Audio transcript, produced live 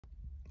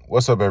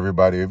What's up,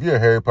 everybody? If you're a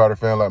Harry Potter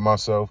fan like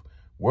myself,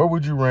 where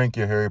would you rank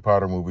your Harry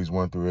Potter movies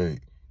 1 through 8?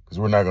 Because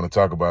we're not going to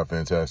talk about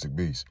Fantastic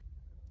Beasts.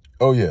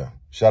 Oh, yeah.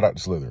 Shout out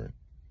to Slytherin.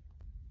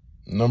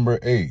 Number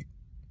 8,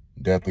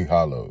 Deathly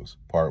Hallows,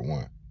 Part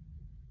 1.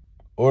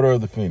 Order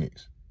of the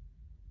Phoenix.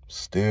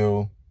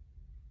 Still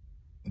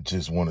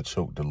just want to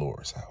choke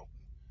Dolores out.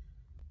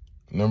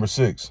 Number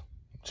 6,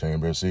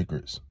 Chamber of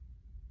Secrets.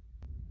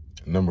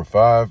 Number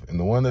 5, and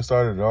the one that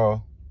started it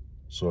all,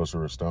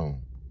 Sorcerer's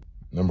Stone.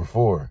 Number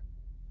 4,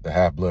 The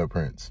Half-Blood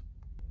Prince.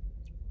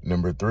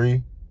 Number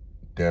 3,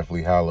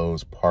 Deathly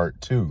Hallows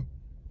Part 2.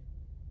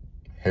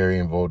 Harry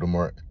and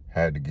Voldemort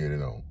had to get it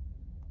on.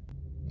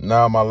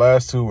 Now, my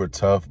last two were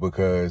tough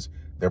because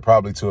they're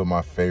probably two of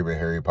my favorite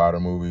Harry Potter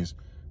movies.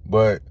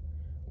 But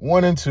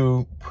 1 and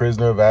 2,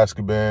 Prisoner of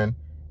Azkaban,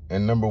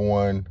 and number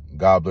 1,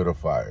 Goblet of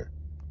Fire.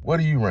 What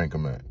do you rank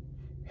them at?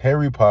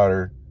 Harry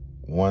Potter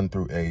 1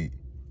 through 8,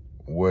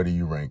 where do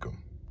you rank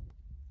them?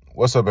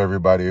 What's up,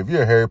 everybody? If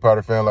you're a Harry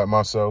Potter fan like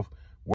myself,